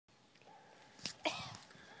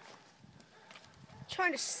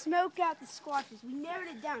trying to smoke out the squatches. We narrowed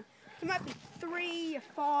it down. There might be 3 or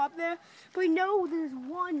 4 up there, but we know there's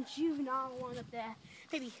one juvenile one up there,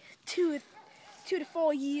 maybe 2 to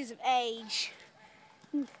 4 years of age.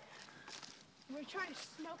 We're trying to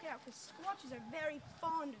smoke it out because squatches are very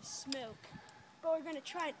fond of smoke. But we're going to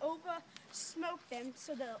try and over-smoke them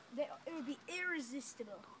so that it will be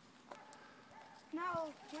irresistible. Now,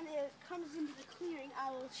 when it comes into the clearing, I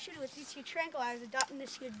will shoot it with this here tranquilizer dot and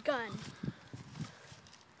this here gun.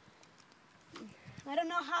 I don't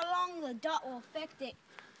know how long the dot will affect it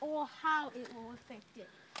or how it will affect it.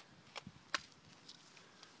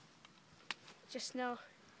 Just know.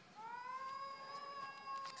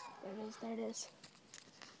 There it is, there it is.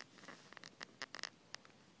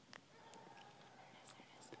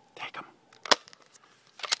 Take him.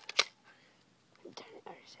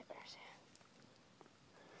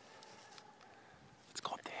 Let's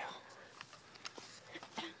go up there.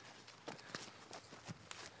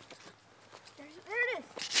 There it is.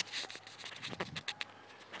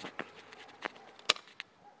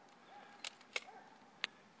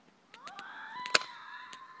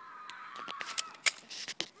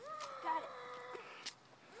 Got it.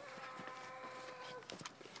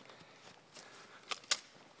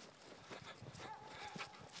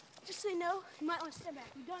 Just so you know, you might want to step back.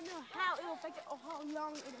 You don't know how it will affect it or how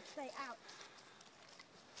long it will stay out.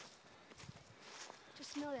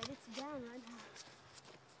 Just know that it's down right now.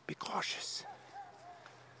 Be cautious.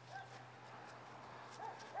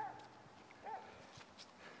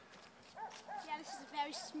 Yeah, this is a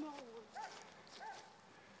very small one.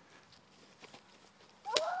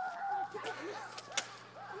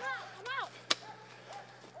 Come out!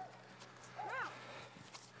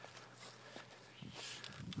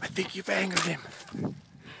 I think you've angered him.